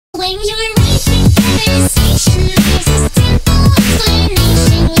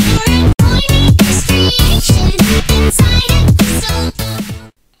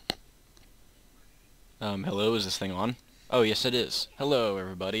thing on? Oh, yes it is. Hello,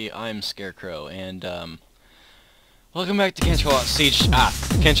 everybody. I'm Scarecrow, and, welcome back to Canterlot Siege...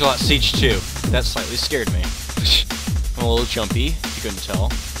 Canterlot Siege 2. That slightly scared me. I'm a little jumpy, if you couldn't tell.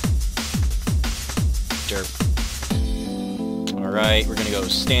 Derp. Alright, we're gonna go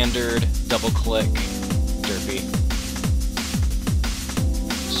standard, double-click, derpy.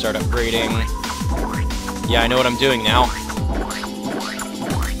 Start upgrading. Yeah, I know what I'm doing now.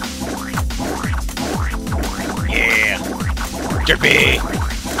 Yeah! Derpy!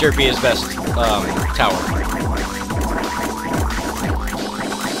 Derpy is best, tower.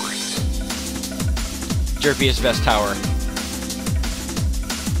 Derpy is best tower.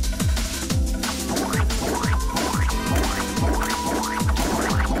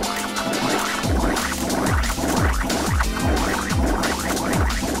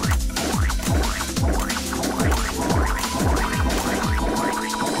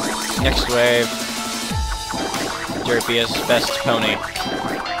 Next wave. Derpy is best pony.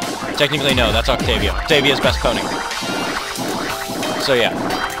 Technically, no, that's Octavia. Octavia's best pony. So, yeah.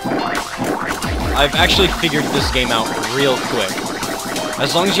 I've actually figured this game out real quick.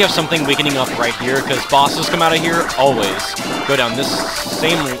 As long as you have something weakening up right here, because bosses come out of here, always go down this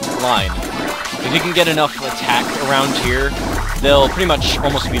same line. If you can get enough attack around here, they'll pretty much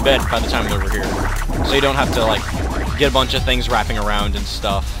almost be dead by the time they're over here. So you don't have to, like, get a bunch of things wrapping around and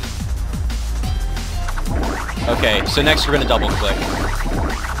stuff. Okay, so next we're gonna double-click.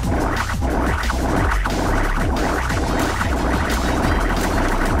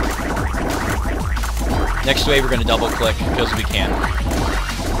 Next wave we're gonna double-click, because we can.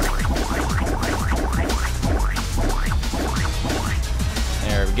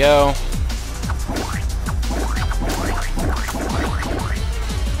 There we go.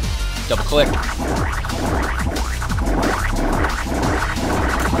 Double-click.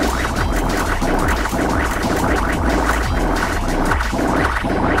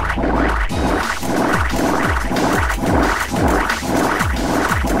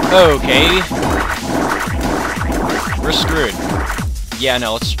 Okay. We're screwed. Yeah,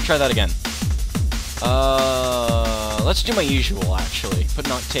 no, let's try that again. Let's do my usual, actually. Put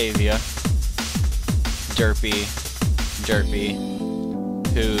an Octavia. Derpy. Derpy.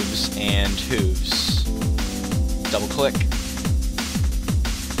 Hooves and hooves. Double click.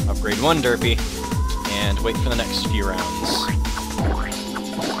 Upgrade one Derpy. And wait for the next few rounds.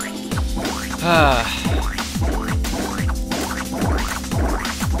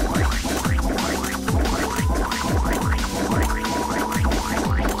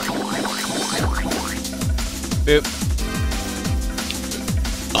 Boop.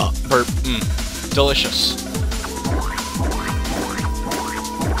 Burp. Delicious.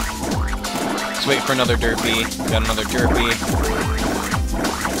 Let's wait for another Derpy. Got another Derpy.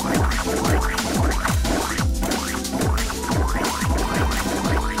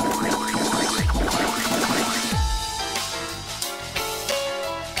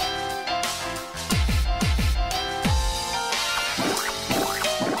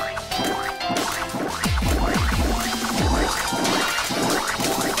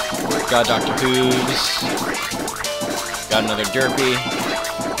 Got Dr. Hooves. Got another Derpy.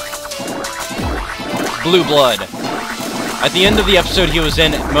 Blue blood. At the end of the episode he was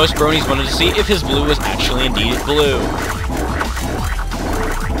in, most bronies wanted to see if his blue was actually indeed blue.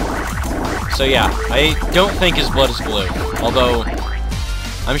 So yeah, I don't think his blood is blue. Although,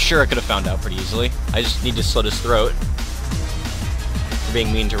 I'm sure I could have found out pretty easily. I just need to slit his throat. For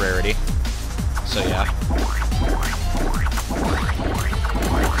being mean to Rarity. So yeah.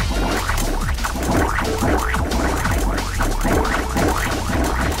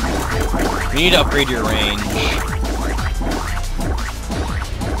 You need to upgrade your range.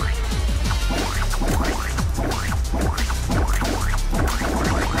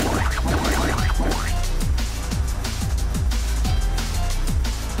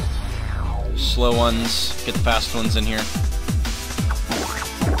 Slow ones, get the fast ones in here.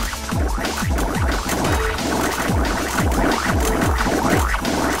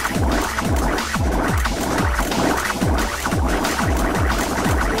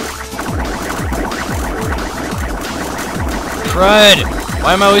 Crud!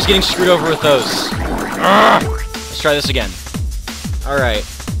 Why am I always getting screwed over with those? Urgh! Let's try this again. Alright.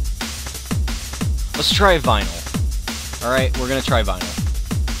 Let's try vinyl. Alright, we're gonna try vinyl.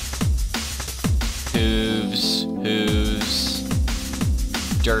 Hooves, hooves,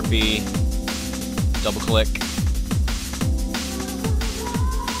 derpy, double click.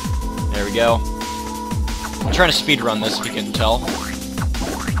 There we go. I'm trying to speedrun this if you can tell.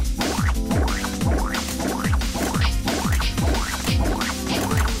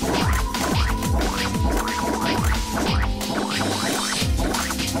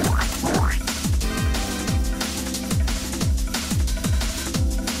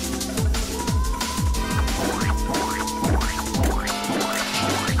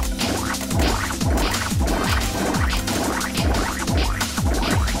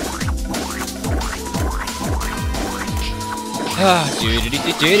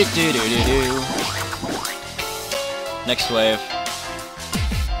 Do-do-do-do-do-do-do-do. Next wave.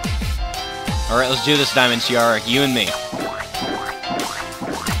 Alright, let's do this, Diamond Tiara. You and me.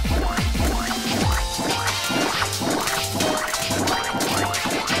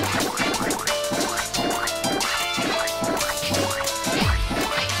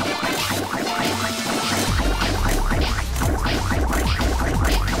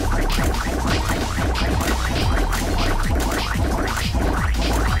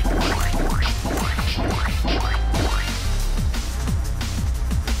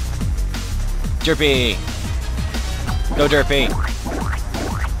 Derpy! Go Derpy!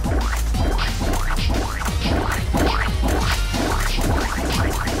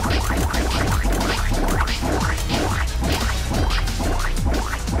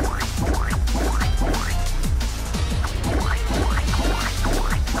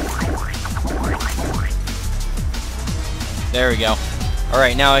 There we go.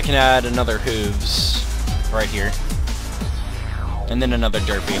 Alright, now I can add another hooves right here. And then another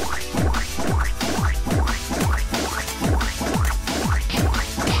Derpy.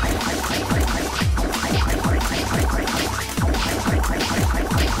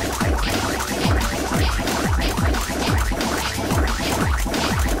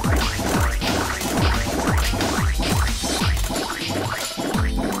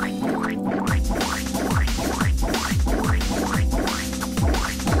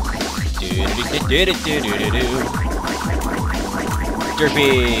 Do-do-do-do-do-do.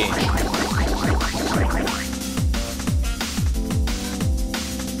 Derpy!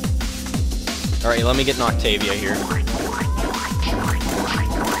 Alright, let me get an Octavia here.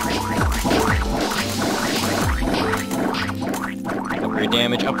 Upgrade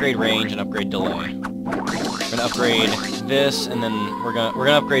damage, upgrade range, and upgrade delay. We're gonna upgrade this, and then we're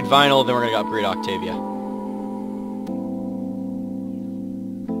gonna upgrade Vinyl, then we're gonna upgrade Octavia.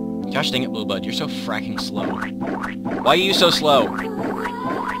 Gosh dang it, Blue Bud, you're so fracking slow. Why are you so slow?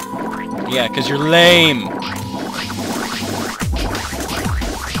 Yeah, 'cause you're lame!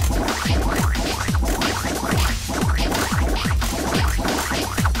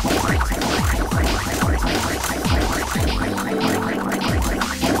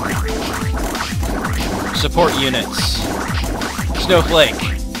 Support units. Snowflake.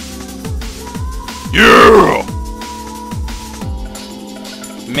 Yeah!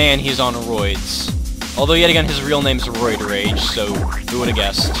 Man, he's on roids. Although, yet again, his real name's Roid Rage, so who would have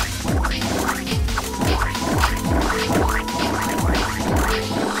guessed?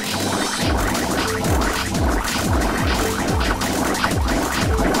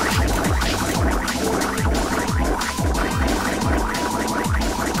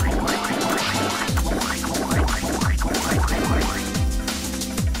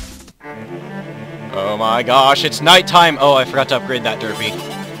 Oh my gosh, it's nighttime! Oh, I forgot to upgrade that Derpy.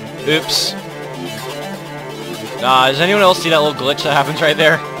 Oops. Does anyone else see that little glitch that happens right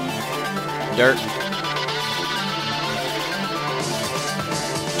there? Dirt.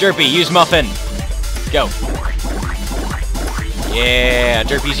 Derpy, use Muffin! Go. Yeah,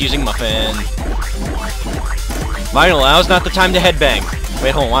 Derpy's using Muffin. Vinyl, now's not the time to headbang.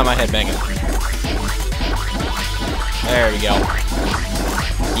 Wait, hold on, why am I headbanging? There we go.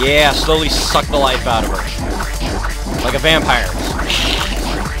 Yeah, slowly suck the life out of her. Like a vampire.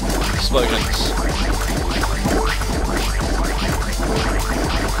 Explosions.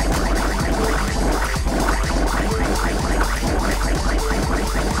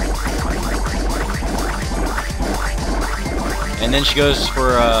 And then she goes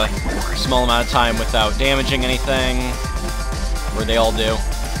for a small amount of time without damaging anything. Or they all do.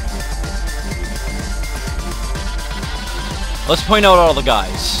 Let's point out all the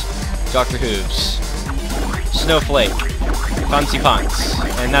guys. Dr. Hooves. Snowflake. Fancy Pants.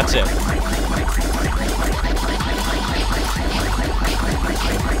 And that's it.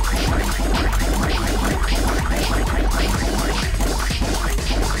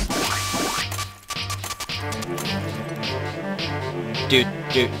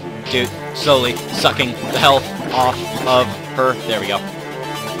 Dude. Slowly sucking the health off of her. There we go.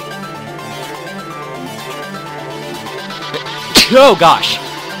 Oh gosh!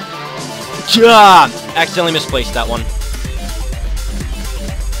 Accidentally misplaced that one.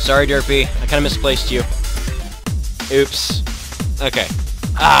 Sorry, Derpy. I kind of misplaced you. Oops. Okay.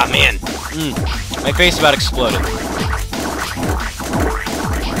 Ah, man. My face about exploded.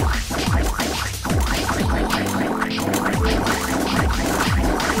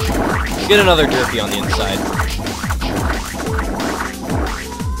 Let's get another Derpy on the inside.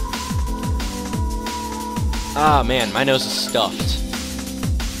 Ah, man. My nose is stuffed.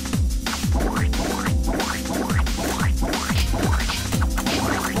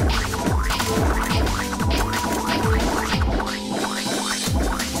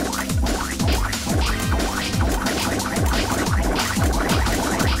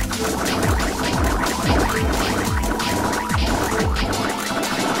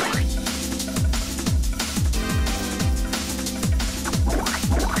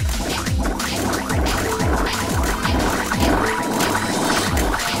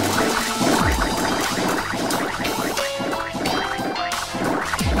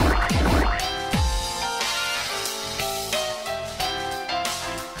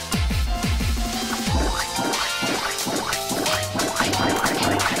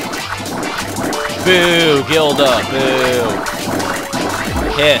 Boo! Gilda! Boo!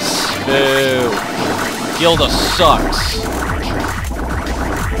 Hiss! Boo! Gilda sucks!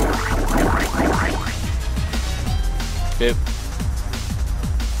 Boop.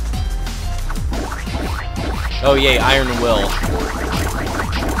 Oh yay, Iron Will.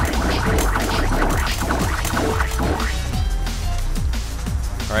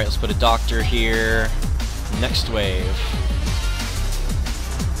 Alright, let's put a doctor here. Next wave.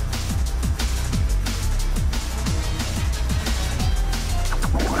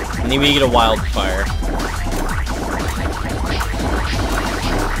 And then we get a wildfire.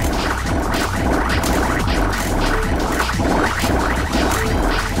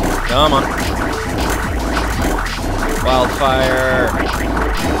 Come on. Wildfire.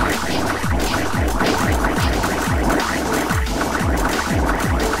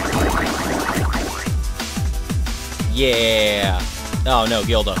 Yeah. Oh no,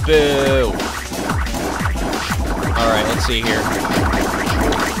 Gilda. Boo. Alright, let's see here.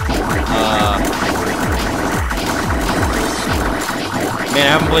 Man, I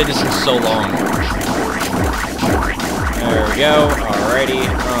haven't played this in so long. There we go. Alrighty.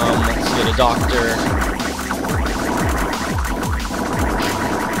 Let's get a doctor.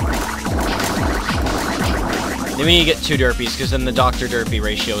 Then we need to get 2 derpies, because then the doctor-derpy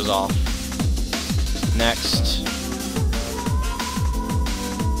ratio is off. Next.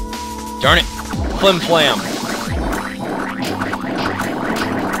 Darn it! Flim flam!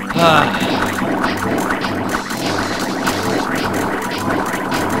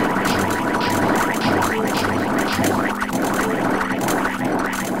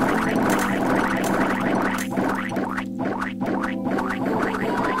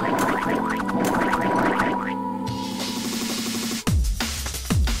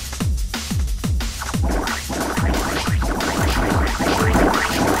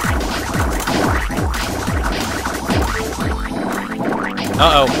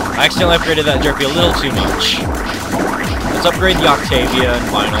 Uh-oh, I accidentally upgraded that derpy a little too much. Let's upgrade the Octavia and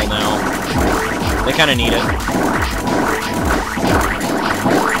Final now. They kinda need it.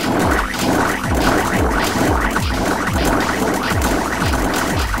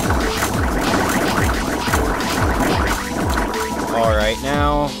 Alright,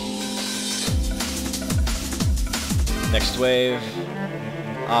 now... Next wave.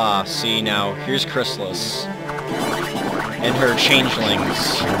 Ah, see now, here's Chrysalis. And her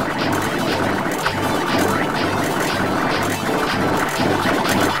changelings.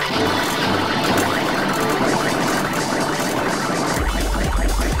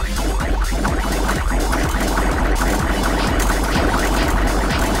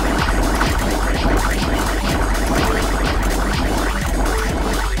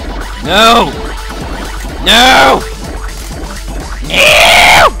 No! No!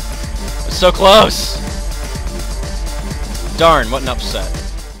 No! It's so close! Darn, what an upset.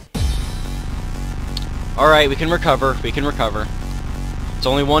 Alright, we can recover. We can recover. It's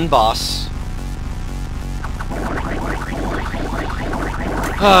only one boss.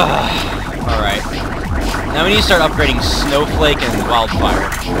 Alright. Now we need to start upgrading Snowflake and Wildfire.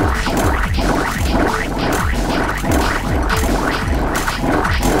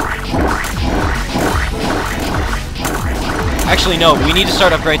 Actually, no, we need to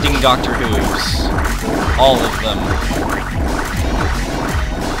start upgrading Doctor Who's. All of them.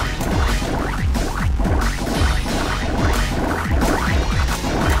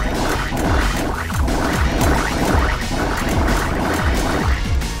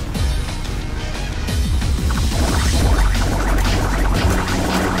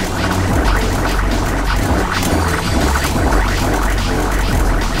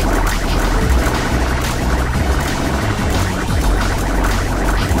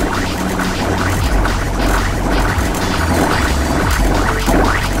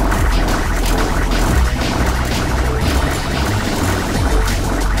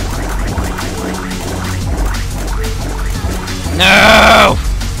 No!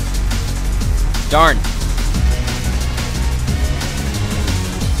 Darn.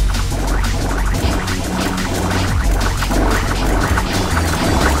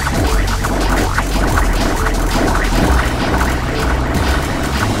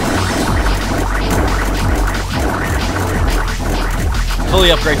 Fully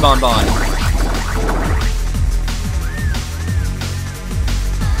upgrade Bon Bon.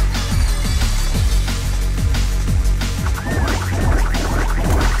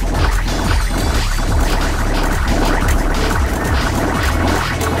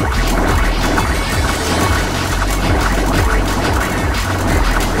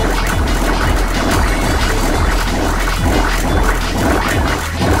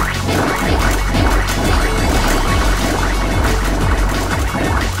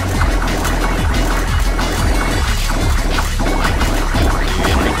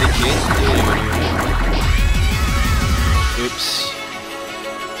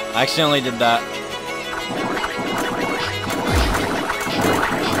 I accidentally did that.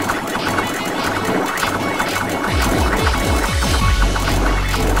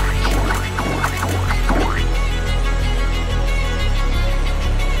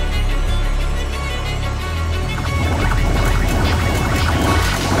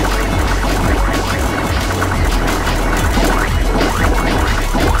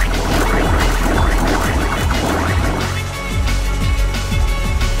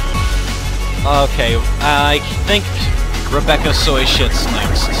 Okay, I think Rebecca Soy Shit's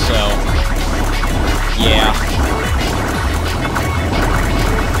next, so yeah.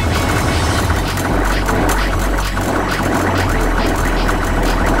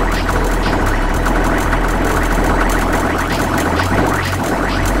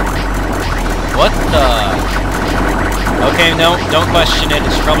 What the? Okay, no, don't question it.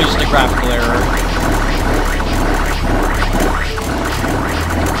 It's probably just a graphical error.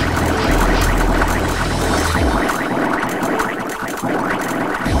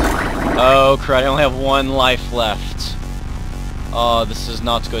 Oh crud, I only have one life left. Oh, this is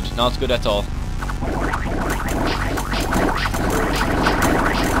not good. Not good at all.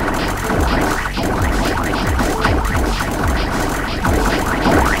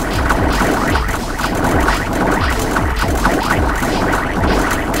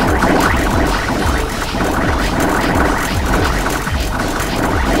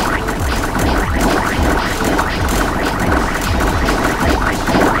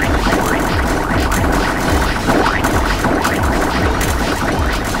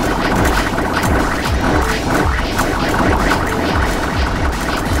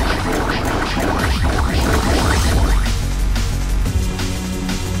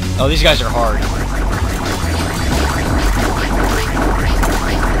 Oh, these guys are hard.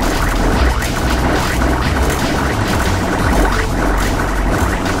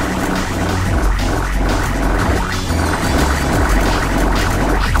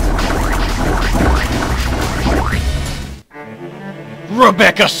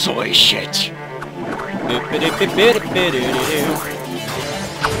 Rebecca Soy Shit!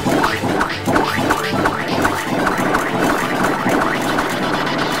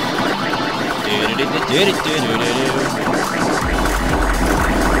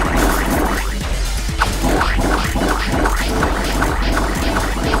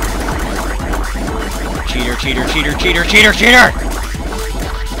 Cheater, cheater, cheater, cheater, cheater, cheater!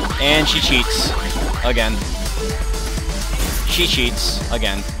 And she cheats. Again. She cheats.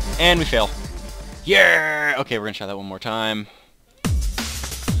 Again. And we fail. Yeah! Okay, we're gonna try that one more time.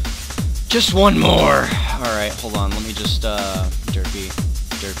 Just one more! Alright, hold on. Let me just, derpy,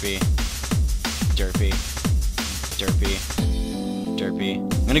 derpy, derpy, derpy, derpy.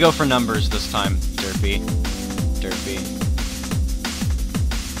 I'm gonna go for numbers this time. Derpy, derpy,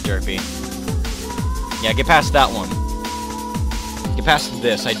 derpy. Yeah, get past that one. Get past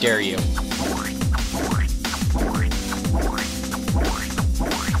this, I dare you.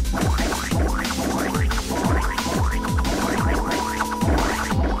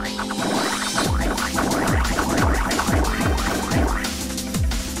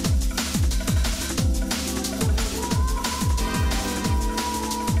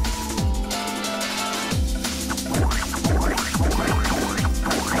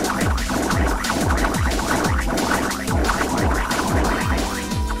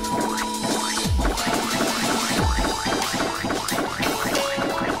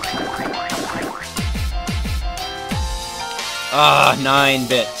 Ah, 9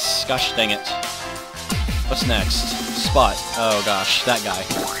 bits. Gosh dang it. What's next? Spot. Oh gosh, that guy.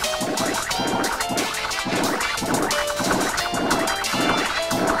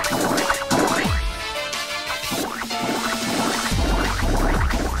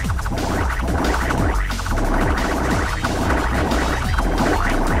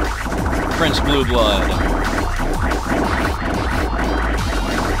 Prince Blue Blood.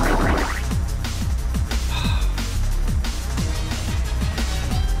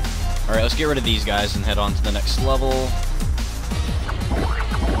 Alright, let's get rid of these guys and head on to the next level.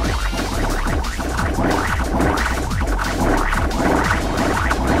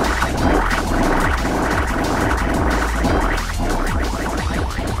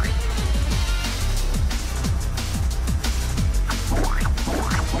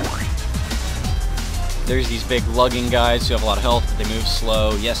 There's these big lugging guys who have a lot of health, but they move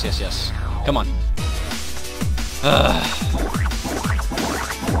slow. Yes, yes, yes. Come on.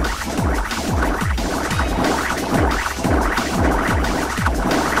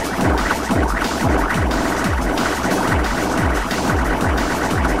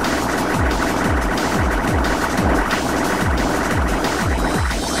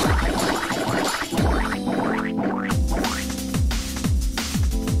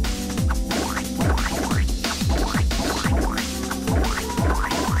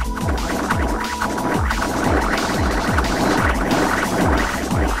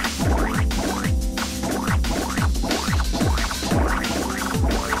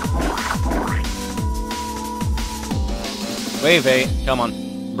 Wave 8. Come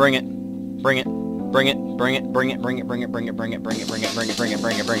on. Bring it. Bring it. Bring it. Bring it. Bring it. Bring it. Bring it. Bring it. Bring it. Bring it. Bring it. Bring it. Bring it.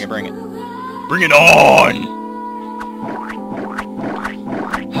 Bring it. Bring it. Bring it. Bring it on!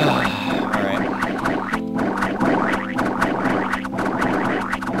 Alright.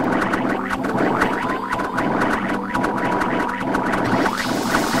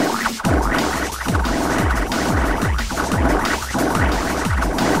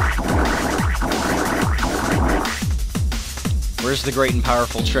 Where's the great and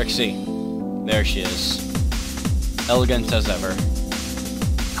powerful Trixie? There she is. Elegant as ever.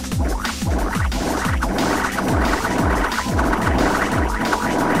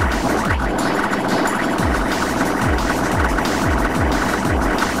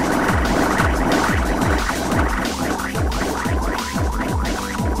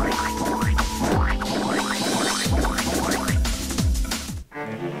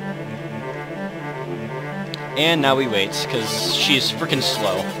 And now we wait, because she's freaking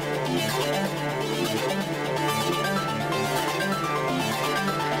slow.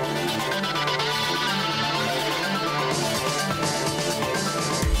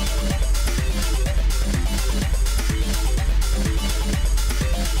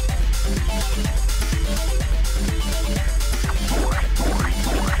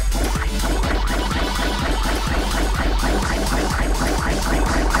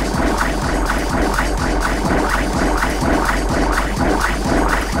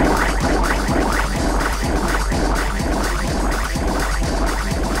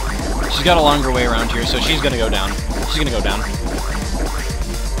 She's got a longer way around here, so she's gonna go down. She's gonna go down.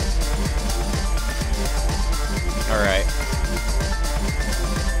 Alright.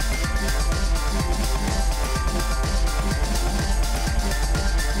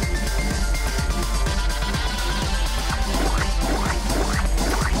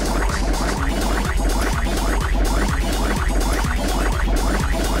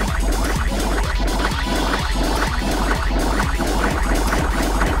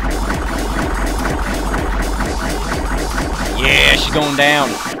 Yeah, she's going down.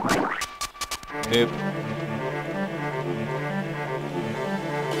 Oop.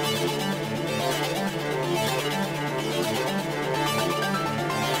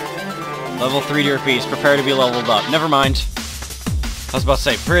 Level 3 Deer Beast. Prepare to be leveled up. Never mind. I was about to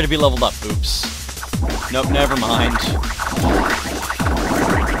say, prepare to be leveled up. Oops. Nope, never mind.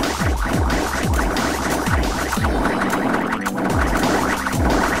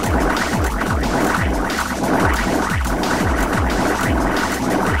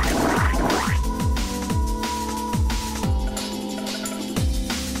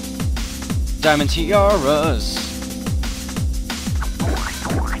 Diamond tiaras.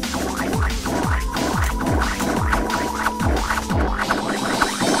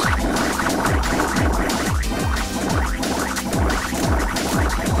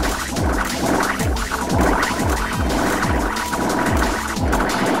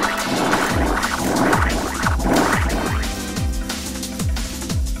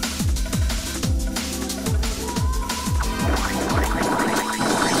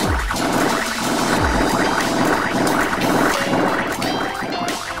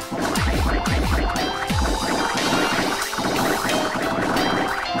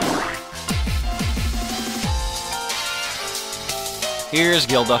 Here's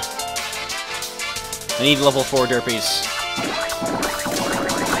Gilda. I need level 4 derpies.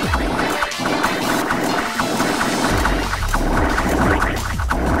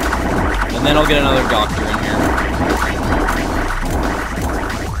 And then I'll get another doctor in here.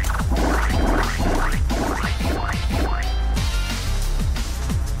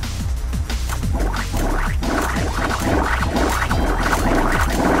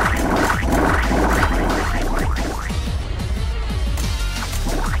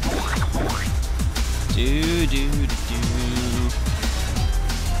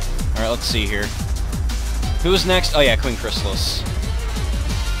 Alright, let's see here. Who's next? Oh yeah, Queen Chrysalis.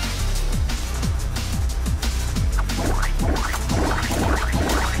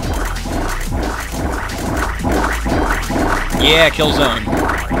 Yeah, kill zone.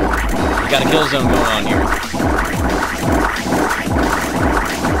 We got a kill zone going on here.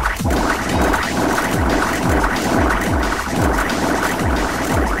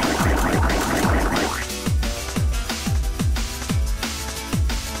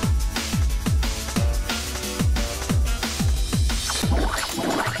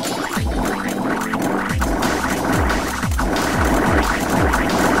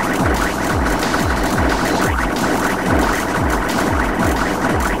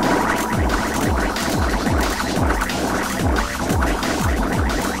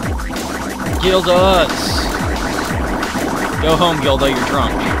 Killed us! Go home, Gilda, you're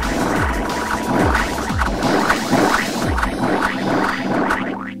drunk.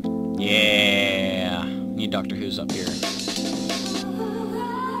 Yeah. Need Doctor Who's up here.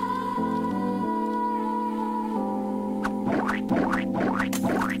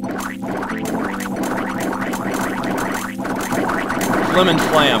 Flim and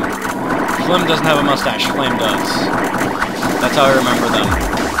Flam. Flim doesn't have a mustache, Flam does. That's how I remember them.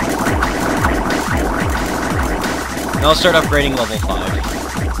 Now let's start upgrading level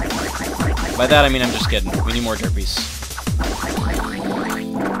 5. By that I mean I'm just kidding. We need more derpies.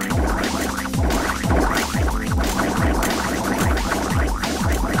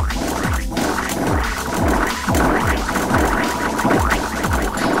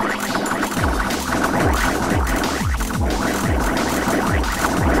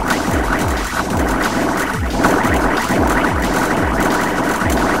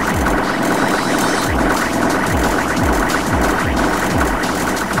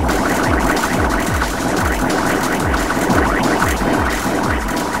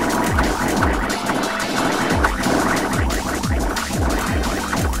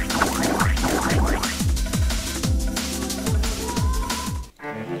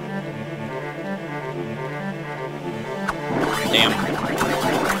 Damn.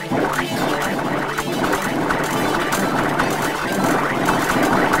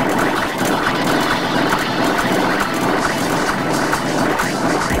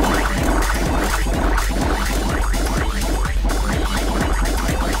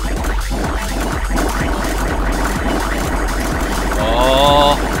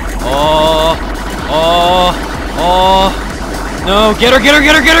 No, get her, get her,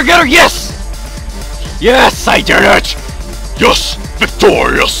 get her, get her, get her, yes! Yes, I did it! Yes,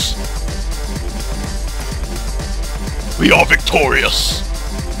 victorious! We are victorious!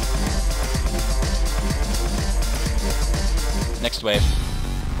 Next wave.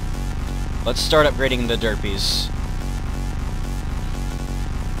 Let's start upgrading the derpies.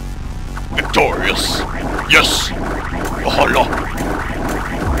 Victorious! Yes! Ohala!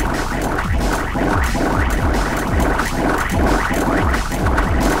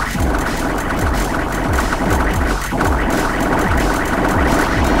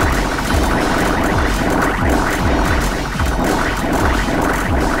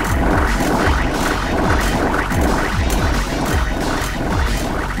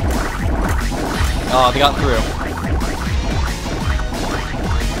 Oh, they got through.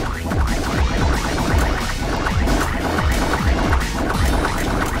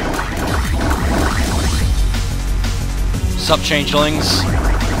 Sup, changelings?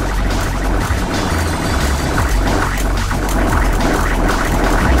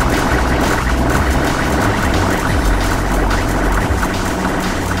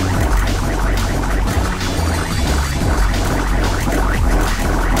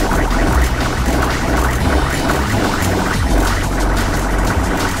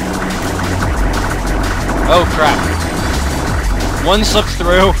 Oh crap. One slipped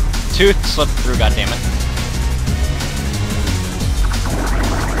through, two slipped through, goddammit.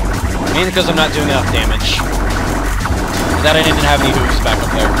 Mainly because I'm not doing enough damage. And that I didn't have any hooves back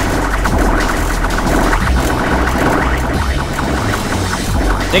up there.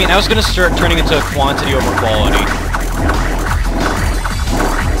 Dang it, now it's gonna start turning into quantity over quality.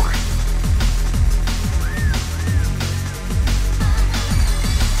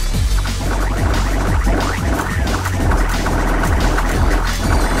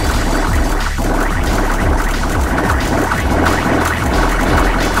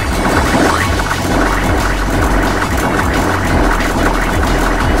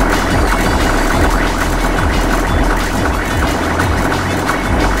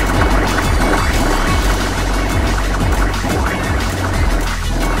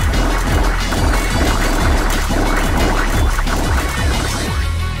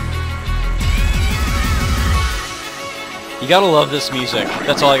 You gotta love this music.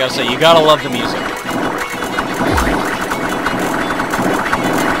 That's all I gotta say. You gotta love the music.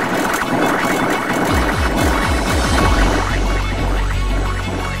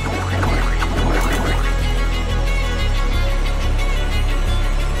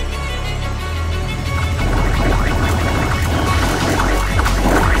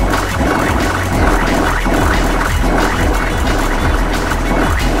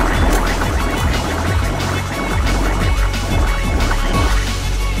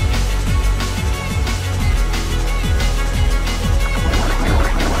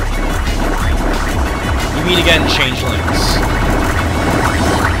 Meet again, changelings.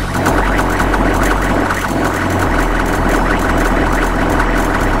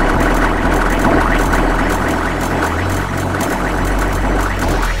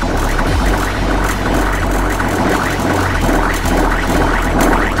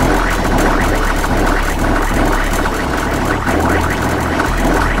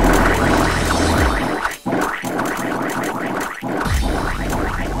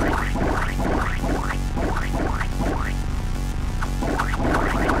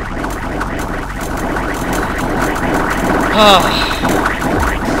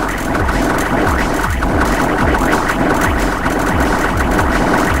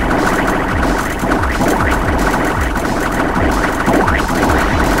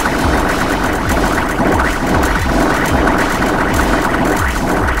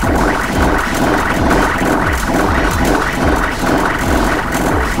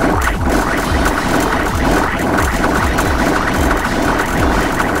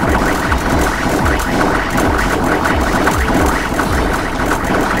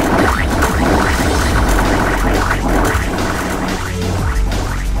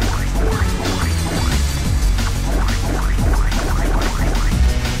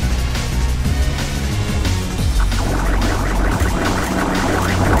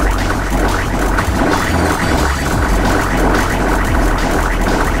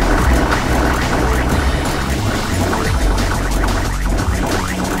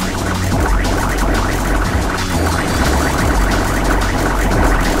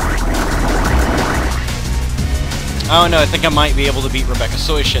 Oh no, I think I might be able to beat Rebecca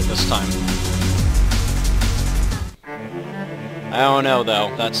Soy shit this time. I don't know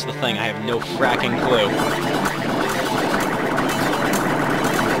though, that's the thing, I have no fracking clue.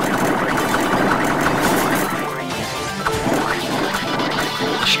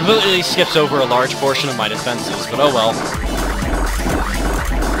 She completely skips over a large portion of my defenses, but oh well.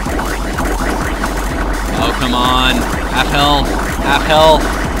 Oh, come on. Half health. Half health.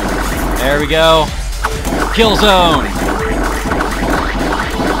 There we go. Kill zone.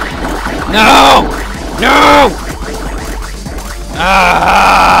 No! No!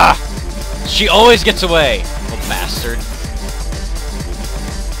 Ah! She always gets away. Little bastard.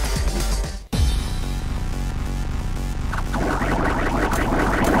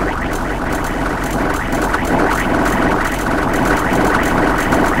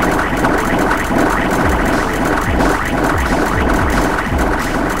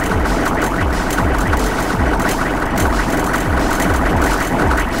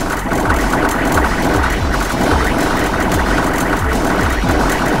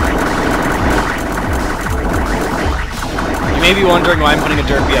 You may be wondering why I'm putting a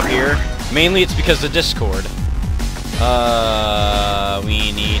derpy up here. Mainly it's because of Discord.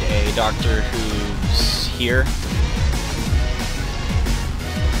 We need a doctor who's here.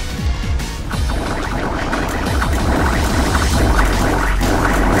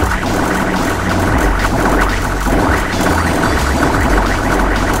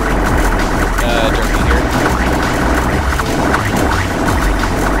 Derpy here.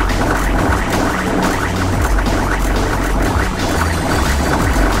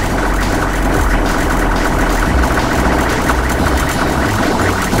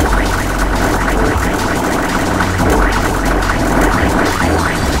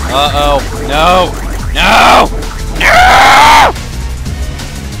 Uh-oh. No! No! No!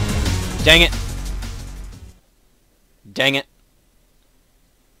 Dang it. Dang it.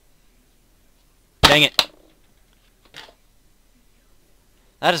 Dang it.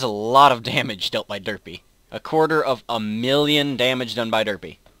 That is a lot of damage dealt by Derpy. 250,000 damage done by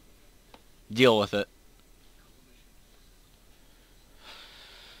Derpy. Deal with it.